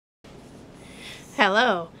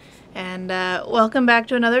Hello, and welcome back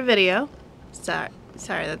to another video. Sorry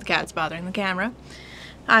that the cat's bothering the camera.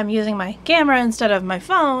 I'm using my camera instead of my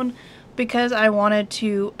phone because I wanted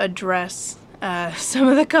to address some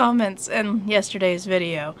of the comments in yesterday's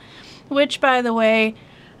video, which, by the way,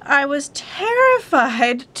 I was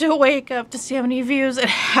terrified to wake up to see how many views it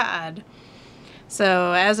had.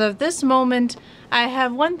 So as of this moment, I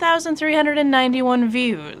have 1,391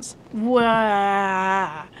 views.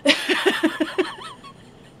 Wow.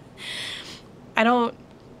 I don't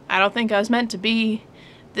think I was meant to be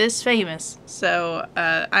this famous, so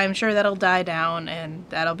I'm sure that'll die down and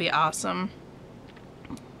that'll be awesome.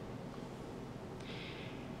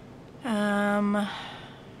 There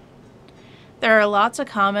are lots of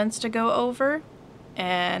comments to go over,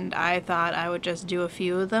 and I thought I would just do a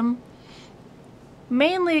few of them.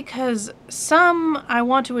 Mainly because some I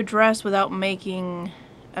want to address without making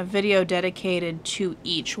a video dedicated to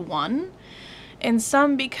each one, and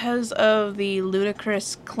some because of the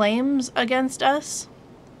ludicrous claims against us,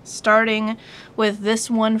 starting with this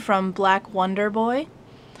one from Black Wonder Boy.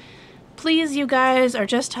 Please, you guys are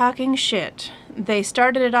just talking shit. They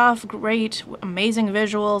started it off great, amazing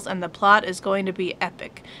visuals, and the plot is going to be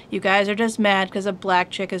epic. You guys are just mad because a black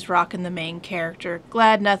chick is rocking the main character.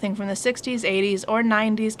 Glad nothing from the 60s, 80s, or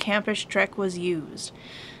 90s campish trick was used.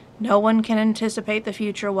 No one can anticipate the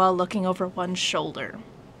future while looking over one's shoulder.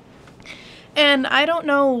 And I don't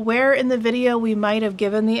know where in the video we might have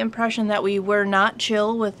given the impression that we were not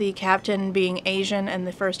chill with the captain being Asian and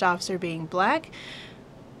the first officer being black.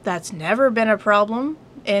 That's never been a problem.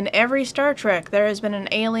 In every Star Trek, there has been an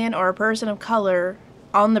alien or a person of color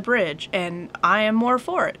on the bridge, and I am more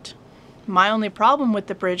for it. My only problem with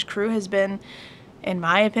the bridge crew has been, in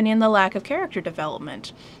my opinion, the lack of character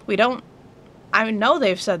development. I know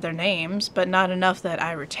they've said their names, but not enough that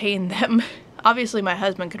I retain them. Obviously, my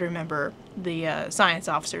husband could remember the science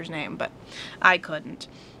officer's name, but I couldn't.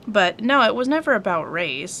 But no, it was never about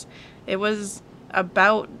race. It was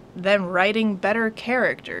about them writing better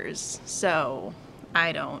characters, so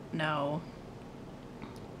I don't know.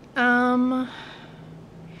 I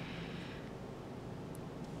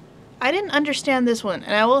didn't understand this one,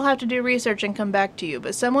 and I will have to do research and come back to you,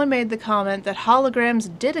 but someone made the comment that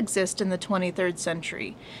holograms did exist in the 23rd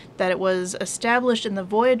century, that it was established in the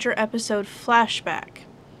Voyager episode Flashback.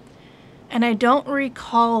 And I don't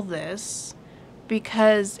recall this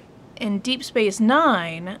because in Deep Space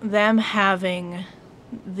Nine, them having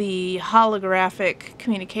the holographic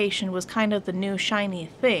communication was kind of the new shiny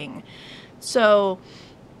thing. So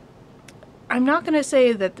I'm not going to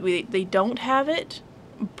say that they don't have it,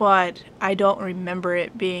 but I don't remember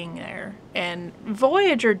it being there. And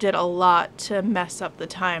Voyager did a lot to mess up the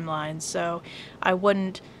timeline, so I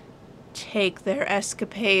wouldn't take their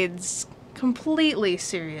escapades completely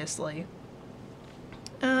seriously.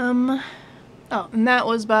 Oh, and that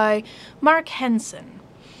was by Mark Henson.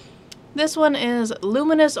 This one is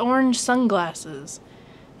Luminous Orange Sunglasses.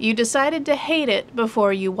 You decided to hate it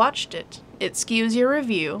before you watched it. It skews your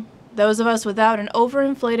review. Those of us without an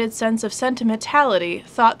overinflated sense of sentimentality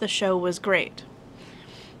thought the show was great.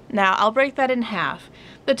 Now, I'll break that in half.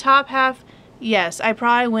 The top half, yes, I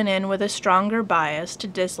probably went in with a stronger bias to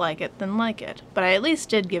dislike it than like it, but I at least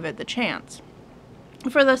did give it the chance.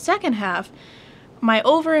 For the second half, my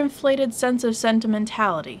overinflated sense of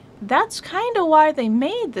sentimentality. That's kind of why they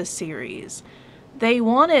made the series. They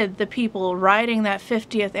wanted the people riding that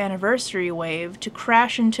 50th anniversary wave to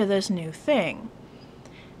crash into this new thing.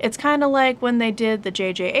 It's kind of like when they did the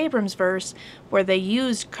J.J. Abrams verse, where they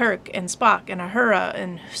used Kirk and Spock and Uhura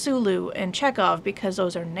and Sulu and Chekhov because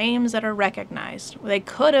those are names that are recognized. They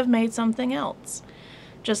could have made something else.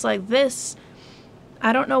 Just like this,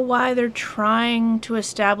 I don't know why they're trying to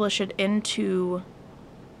establish it into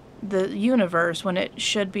the universe when it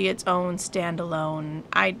should be its own standalone.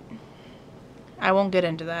 I won't get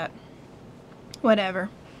into that. Whatever.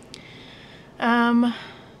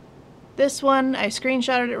 This one, I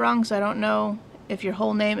screenshotted it wrong, so I don't know if your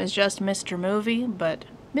whole name is just Mr. Movie, but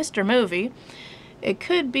Mr. Movie, it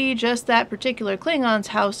could be just that particular Klingon's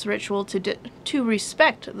house ritual to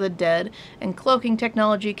respect the dead, and cloaking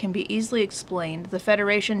technology can be easily explained. The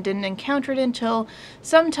Federation didn't encounter it until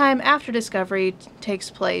sometime after Discovery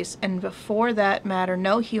takes place, and before that matter,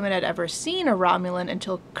 no human had ever seen a Romulan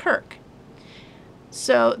until Kirk.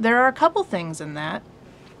 So there are a couple things in that.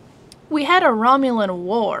 We had a Romulan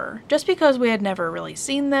war, just because we had never really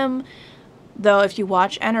seen them, though if you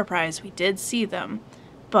watch Enterprise, we did see them.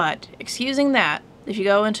 But, excusing that, if you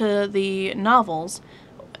go into the novels,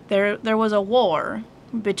 there was a war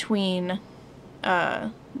between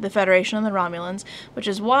the Federation and the Romulans, which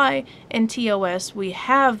is why in TOS we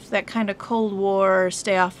have that kind of Cold War,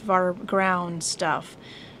 stay off of our ground stuff.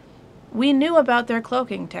 We knew about their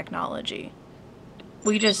cloaking technology.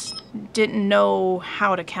 We just didn't know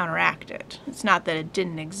how to counteract it. It's not that it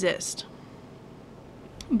didn't exist.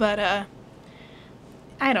 But,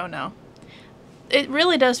 I don't know. It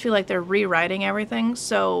really does feel like they're rewriting everything,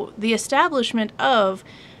 so the establishment of,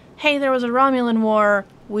 hey, there was a Romulan war,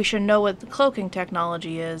 we should know what the cloaking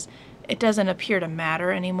technology is, it doesn't appear to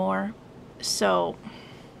matter anymore. So,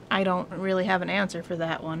 I don't really have an answer for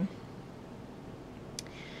that one.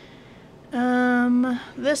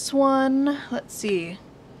 This one, let's see.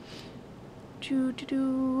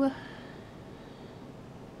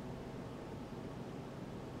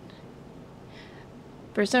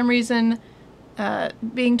 For some reason,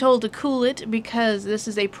 being told to cool it because this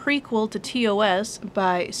is a prequel to TOS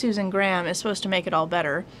by Susan Graham is supposed to make it all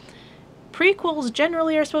better. Prequels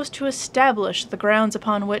generally are supposed to establish the grounds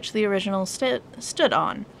upon which the original stood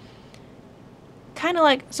on. Kind of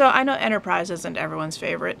like, so I know Enterprise isn't everyone's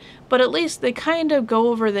favorite, but at least they kind of go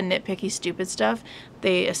over the nitpicky stupid stuff.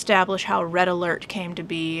 They establish how Red Alert came to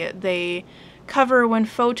be. They cover when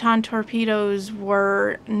photon torpedoes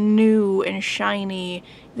were new and shiny.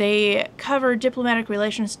 They cover diplomatic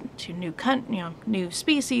relations to new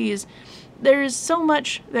species. There's so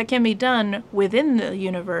much that can be done within the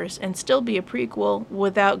universe and still be a prequel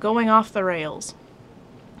without going off the rails.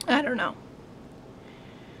 I don't know.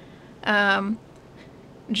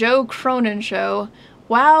 Joe Cronin Show.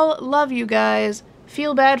 Wow, love you guys.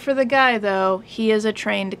 Feel bad for the guy, though. He is a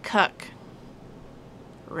trained cuck.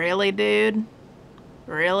 Really, dude?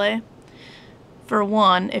 Really? For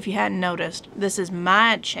one, if you hadn't noticed, this is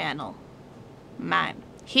my channel. Mine.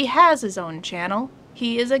 He has his own channel.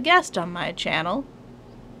 He is a guest on my channel.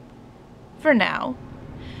 For now.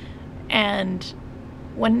 And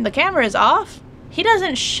when the camera is off, he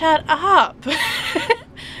doesn't shut up.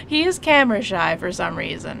 He is camera shy for some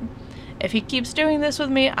reason. If he keeps doing this with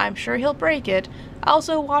me, I'm sure he'll break it.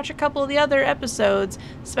 Also watch a couple of the other episodes,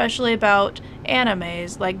 especially about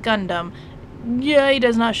animes like Gundam. Yeah, he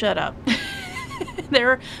does not shut up.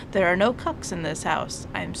 There are no cucks in this house,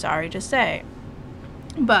 I'm sorry to say.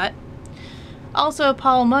 But also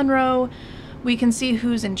Paul Munro, we can see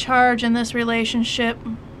who's in charge in this relationship.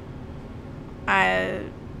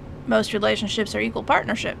 Most relationships are equal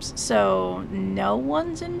partnerships, so no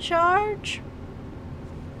one's in charge?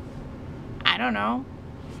 I don't know.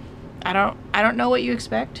 I don't know what you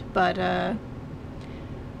expect, but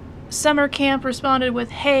Summer Camp responded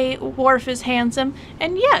with, "Hey, Worf is handsome."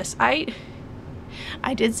 And yes, I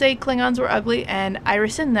did say Klingons were ugly, and I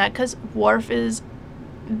rescind that because Worf is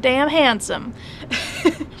damn handsome.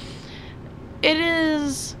 It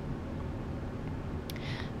is...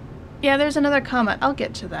 Yeah, there's another comment. I'll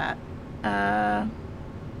get to that.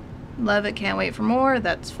 Love it, can't wait for more.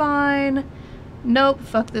 That's fine. Nope,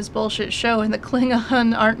 fuck this bullshit show and the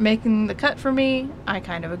Klingon aren't making the cut for me. I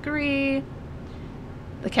kind of agree.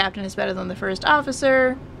 The captain is better than the first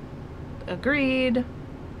officer. Agreed.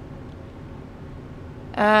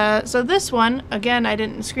 So this one, again, I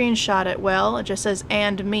didn't screenshot it well. It just says,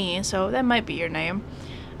 "and me," so that might be your name.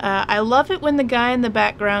 I love it when the guy in the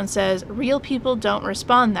background says, "Real people don't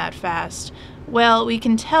respond that fast." Well, we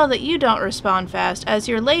can tell that you don't respond fast as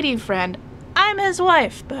your lady friend, I'm his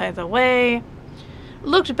wife, by the way,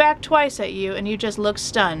 looked back twice at you and you just looked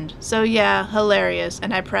stunned. So yeah, hilarious,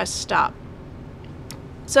 and I pressed stop.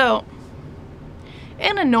 So,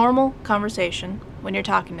 in a normal conversation, when you're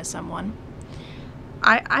talking to someone,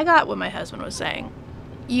 I got what my husband was saying.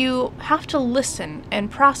 You have to listen and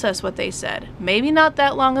process what they said. Maybe not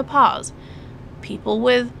that long a pause. People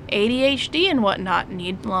with ADHD and whatnot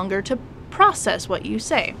need longer to process what you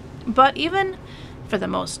say. But even for the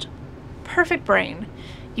most perfect brain,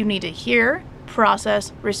 you need to hear,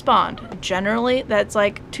 process, respond. Generally, that's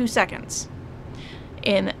like 2 seconds.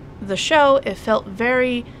 In the show, it felt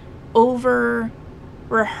very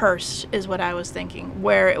over-rehearsed, is what I was thinking,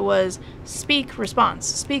 where it was speak,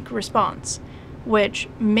 response, which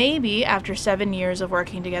maybe after 7 years of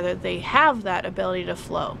working together, they have that ability to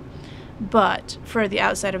flow. But for the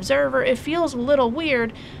outside observer, it feels a little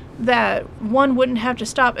weird that one wouldn't have to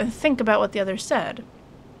stop and think about what the other said.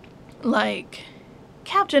 Like,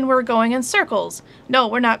 "Captain, we're going in circles." "No,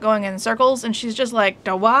 we're not going in circles." And she's just like,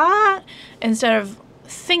 "Da what?" Instead of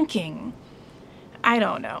thinking. I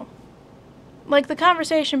don't know. Like, the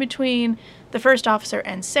conversation between the first officer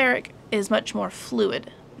and Sarek is much more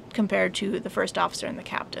fluid compared to the first officer and the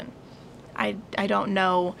captain. I don't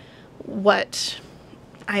know what...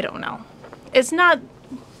 I don't know. It's not...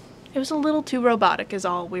 It was a little too robotic is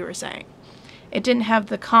all we were saying. It didn't have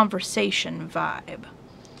the conversation vibe.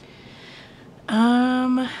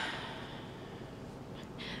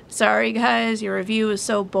 Sorry guys, your review is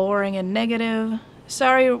so boring and negative.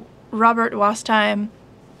 Sorry, Robert Wastheim,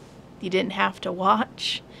 you didn't have to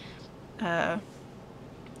watch. I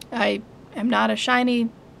am not a shiny,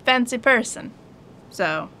 fancy person.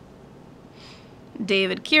 So,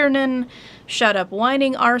 David Kiernan, shut up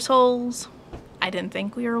whining arseholes. I didn't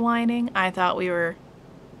think we were whining. I thought we were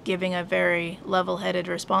giving a very level-headed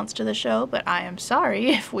response to the show, but I am sorry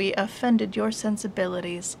if we offended your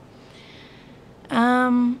sensibilities.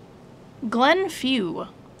 Glenn Few.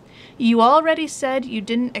 You already said you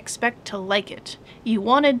didn't expect to like it. You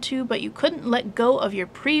wanted to, but you couldn't let go of your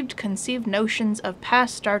preconceived notions of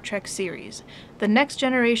past Star Trek series. The Next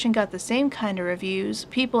Generation got the same kind of reviews.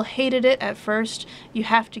 People hated it at first. You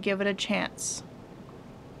have to give it a chance.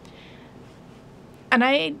 And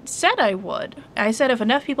I said I would. I said if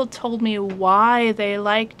enough people told me why they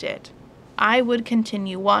liked it, I would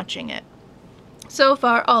continue watching it. So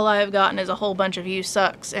far, all I've gotten is a whole bunch of you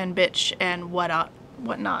sucks and bitch and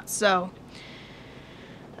whatnot. So,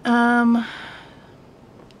 And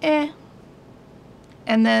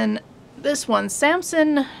then this one,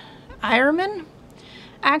 Samson Eierman.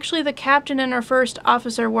 Actually, the captain and her first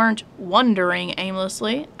officer weren't wandering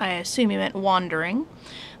aimlessly. I assume he meant wandering.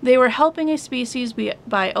 They were helping a species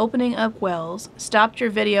by opening up wells. Stopped your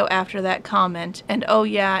video after that comment, and oh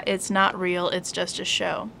yeah, it's not real, it's just a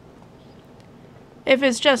show. If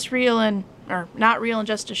it's just real and, or not real and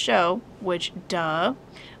just a show, which duh,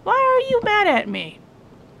 why are you mad at me?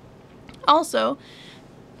 Also,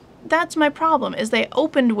 that's my problem, is they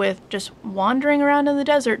opened with just wandering around in the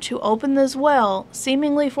desert to open this well,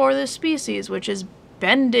 seemingly for this species, which is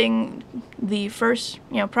bending the first,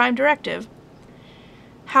 Prime Directive.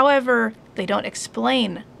 However, they don't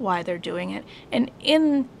explain why they're doing it, and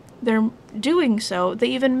in their doing so, they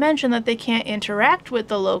even mention that they can't interact with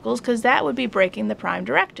the locals because that would be breaking the Prime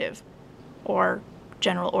Directive, or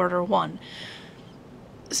General Order 1.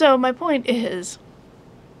 So my point is,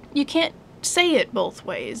 you can't say it both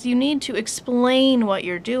ways. You need to explain what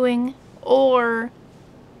you're doing, or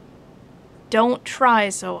don't try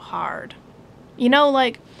so hard.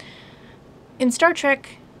 Like in Star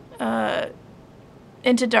Trek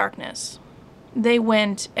Into Darkness, they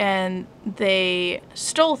went and they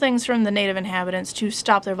stole things from the native inhabitants to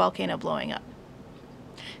stop their volcano blowing up.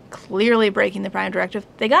 Clearly breaking the Prime Directive.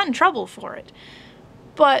 They got in trouble for it.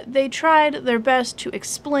 But they tried their best to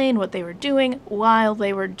explain what they were doing while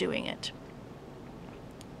they were doing it.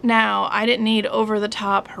 Now, I didn't need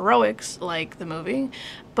over-the-top heroics like the movie,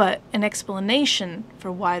 but an explanation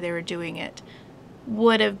for why they were doing it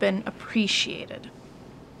would have been appreciated.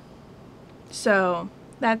 So,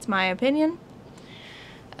 that's my opinion.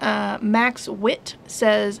 Max Witt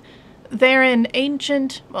says, they're an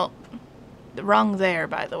ancient, well, wrong there,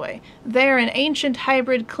 by the way. They're an ancient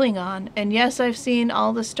hybrid Klingon, and yes, I've seen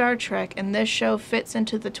all the Star Trek, and this show fits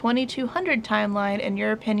into the 2200 timeline, and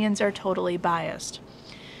your opinions are totally biased.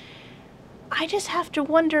 I just have to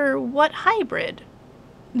wonder what hybrid.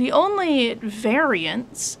 The only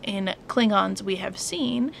variants in Klingons we have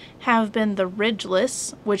seen have been the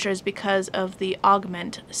ridgeless, which is because of the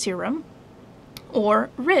augment serum, or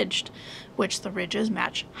ridged, which the ridges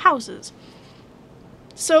match houses.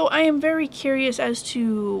 So I am very curious as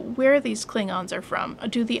to where these Klingons are from.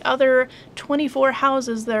 Do the other 24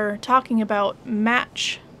 houses they're talking about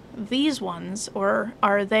match these ones, or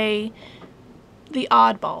are they the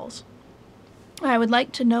oddballs? I would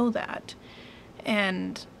like to know that.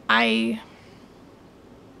 And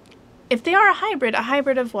if they are a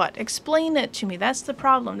hybrid of what? Explain it to me. That's the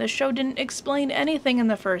problem. This show didn't explain anything in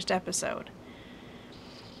the first episode.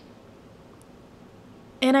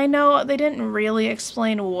 And I know they didn't really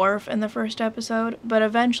explain Worf in the first episode, but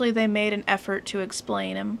eventually they made an effort to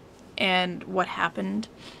explain him and what happened.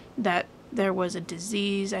 That there was a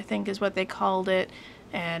disease, I think is what they called it,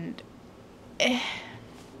 and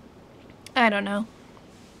I don't know.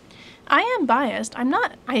 I am biased. I'm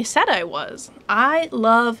not. I said I was. I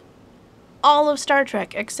love all of Star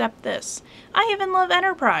Trek except this. I even love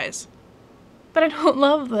Enterprise. But I don't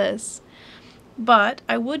love this. But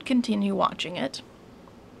I would continue watching it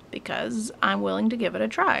because I'm willing to give it a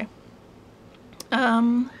try.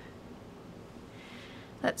 Let's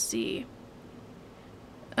see.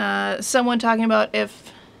 Someone talking about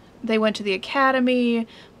if they went to the academy,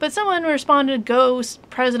 but someone responded, "Go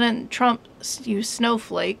President Trump, you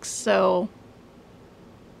snowflakes." So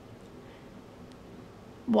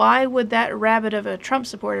why would that rabbit of a Trump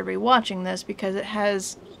supporter be watching this? Because it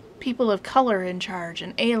has people of color in charge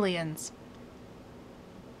and aliens.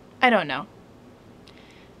 I don't know.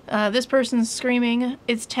 This person's screaming,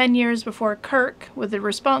 it's 10 years before Kirk, with a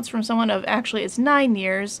response from someone of, actually, it's 9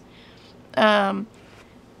 years. Does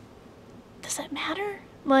that matter?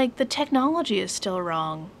 Like, the technology is still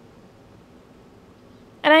wrong.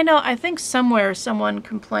 And I think somewhere someone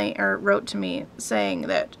wrote to me saying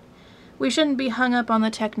that we shouldn't be hung up on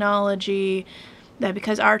the technology, that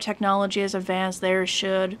because our technology is advanced, theirs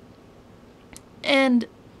should. And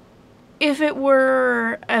if it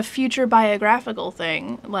were a future biographical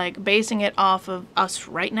thing, like basing it off of us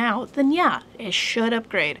right now, then yeah, it should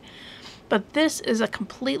upgrade. But this is a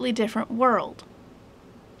completely different world,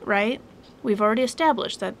 right? We've already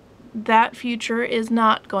established that that future is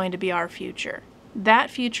not going to be our future.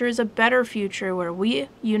 That future is a better future where we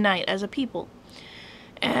unite as a people.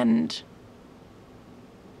 And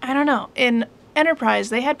I don't know, in Enterprise,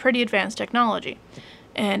 they had pretty advanced technology.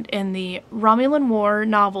 And in the Romulan War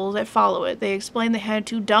novels that follow it, they explain they had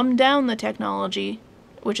to dumb down the technology,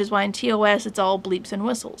 which is why in TOS it's all bleeps and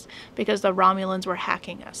whistles, because the Romulans were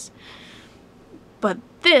hacking us. But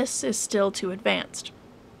this is still too advanced,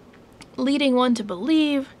 leading one to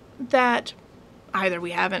believe that either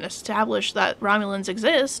we haven't established that Romulans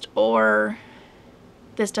exist, or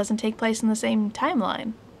this doesn't take place in the same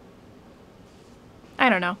timeline. I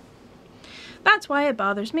don't know. That's why it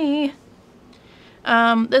bothers me.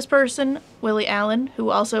 This person, Willie Allen, who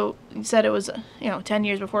also said it was, 10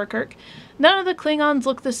 years before Kirk, none of the Klingons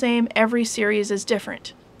look the same, every series is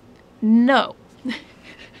different. No.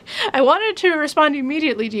 I wanted to respond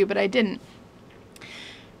immediately to you, but I didn't.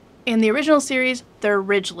 In the original series, they're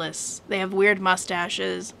ridgeless. They have weird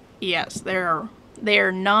mustaches. Yes, they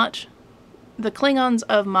are not the Klingons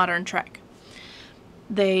of modern Trek.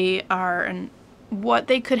 They are what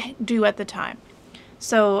they could do at the time.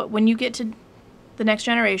 So when you get to the Next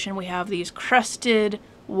Generation, we have these crested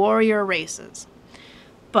warrior races.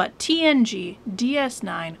 But TNG,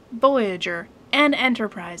 DS9, Voyager, and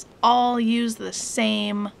Enterprise all use the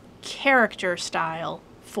same character style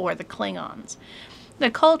for the Klingons.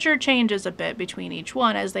 The culture changes a bit between each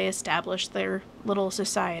one as they establish their little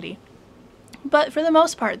society. But for the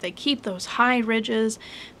most part, they keep those high ridges,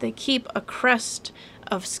 they keep a crest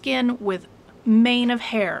of skin with mane of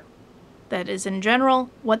hair. That is, in general,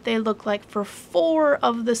 what they look like for 4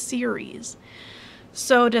 of the series.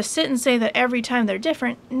 So to sit and say that every time they're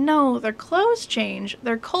different, no, their clothes change,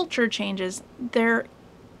 their culture changes, their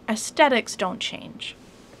aesthetics don't change.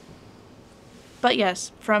 But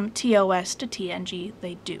yes, from TOS to TNG,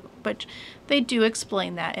 they do. But they do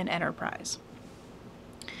explain that in Enterprise.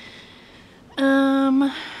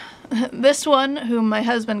 This one, whom my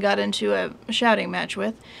husband got into a shouting match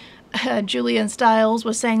with, Julian Stiles,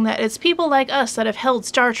 was saying that it's people like us that have held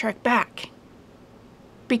Star Trek back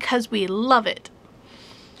because we love it.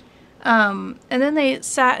 And then they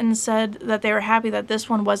sat and said that they were happy that this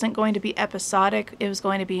one wasn't going to be episodic. It was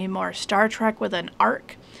going to be more Star Trek with an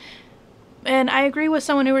arc. And I agree with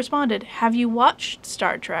someone who responded, have you watched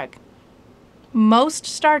Star Trek? Most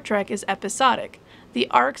Star Trek is episodic. The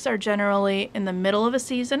arcs are generally in the middle of a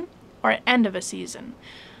season or end of a season.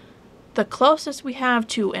 The closest we have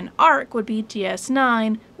to an arc would be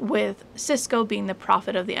DS9, with Sisko being the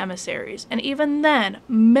prophet of the emissaries. And even then,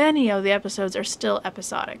 many of the episodes are still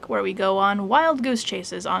episodic, where we go on wild goose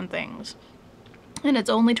chases on things. And it's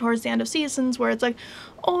only towards the end of seasons where it's like,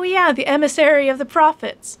 oh yeah, the emissary of the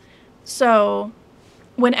prophets. So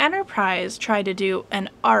when Enterprise tried to do an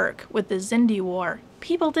arc with the Xindi War,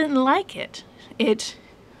 people didn't like it. It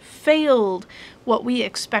failed what we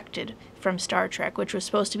expected from Star Trek, which was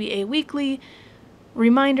supposed to be a weekly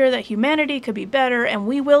reminder that humanity could be better and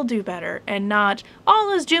we will do better, and not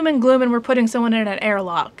all is doom and gloom and we're putting someone in an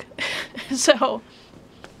airlock. So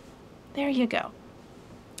there you go.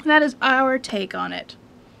 That is our take on it.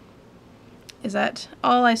 Is that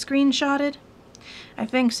all I screenshotted? I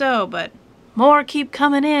think so, but more keep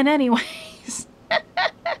coming in anyways.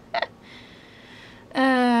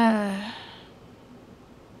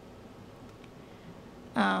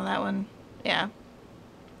 Oh, that one, yeah.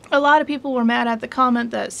 A lot of people were mad at the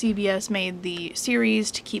comment that CBS made the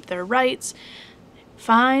series to keep their rights.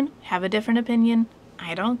 Fine, have a different opinion.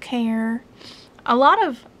 I don't care. A lot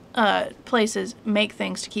of places make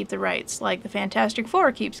things to keep the rights, like the Fantastic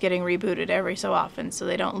Four keeps getting rebooted every so often so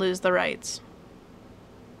they don't lose the rights.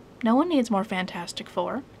 No one needs more Fantastic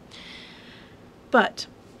Four. But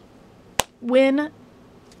when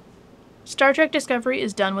Star Trek Discovery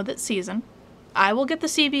is done with its season, I will get the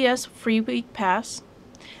CBS free week pass,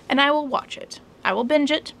 and I will watch it. I will binge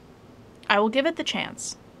it. I will give it the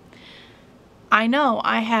chance. I know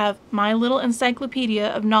I have my little encyclopedia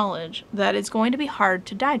of knowledge that is going to be hard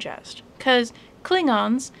to digest, because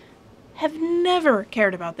Klingons have never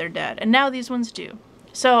cared about their dead, and now these ones do.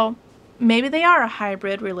 So maybe they are a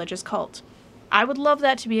hybrid religious cult. I would love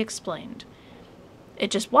that to be explained.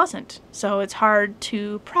 It just wasn't, so it's hard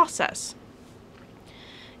to process.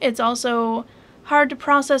 It's also hard to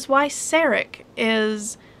process why Sarek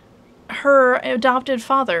is her adopted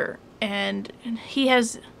father, and he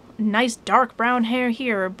has nice dark brown hair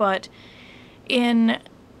here, but in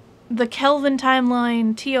the Kelvin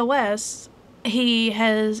timeline TOS, he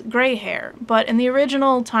has gray hair, but in the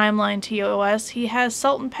original timeline TOS, he has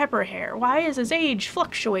salt and pepper hair. Why is his age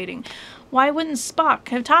fluctuating? Why wouldn't Spock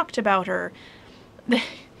have talked about her?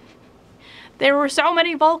 There were so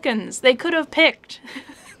many Vulcans they could have picked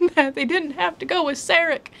that they didn't have to go with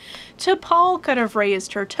Sarek. T'Pol could have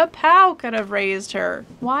raised her. T'Pau could have raised her.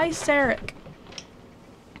 Why Sarek?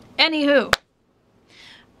 Anywho,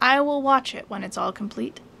 I will watch it when it's all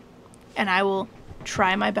complete, and I will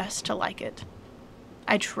try my best to like it.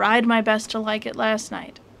 I tried my best to like it last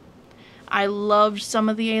night. I loved some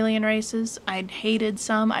of the alien races. I hated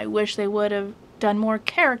some. I wish they would have done more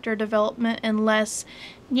character development and less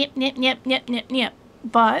nip, nip, nip, nip, nip, nip.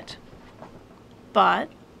 But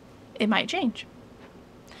it might change.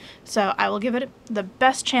 So I will give it the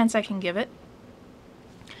best chance I can give it.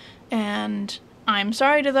 And I'm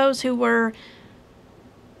sorry to those who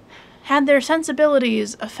had their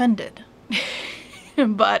sensibilities offended.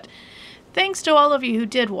 But thanks to all of you who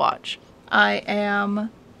did watch. I am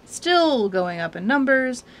still going up in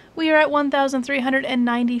numbers. We are at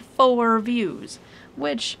 1,394 views,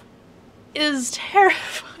 which is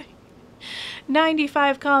terrifying.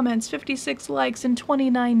 95 comments, 56 likes, and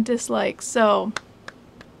 29 dislikes, so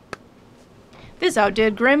this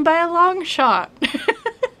outdid Grimm by a long shot.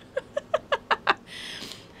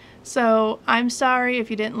 So I'm sorry if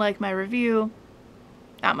you didn't like my review.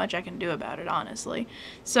 Not much I can do about it, honestly.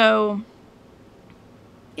 So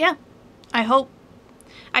yeah, I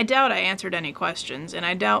doubt I answered any questions, and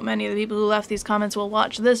I doubt many of the people who left these comments will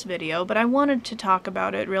watch this video, but I wanted to talk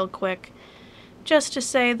about it real quick, just to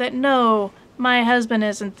say that no, my husband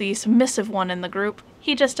isn't the submissive one in the group.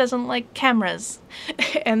 He just doesn't like cameras.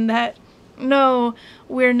 And that, no,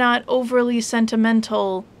 we're not overly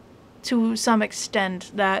sentimental to some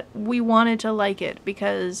extent, that we wanted to like it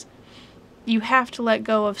because you have to let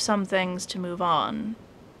go of some things to move on.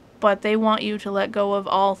 But they want you to let go of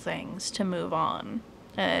all things to move on.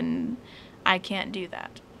 And I can't do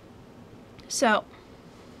that. So,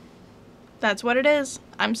 that's what it is.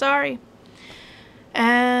 I'm sorry.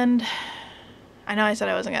 And I know I said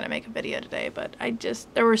I wasn't going to make a video today, but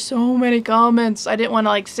there were so many comments. I didn't want to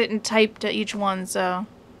like sit and type to each one, so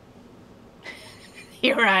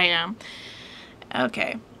here I am.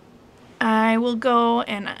 Okay. I will go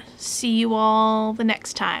and see you all the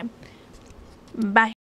next time. Bye.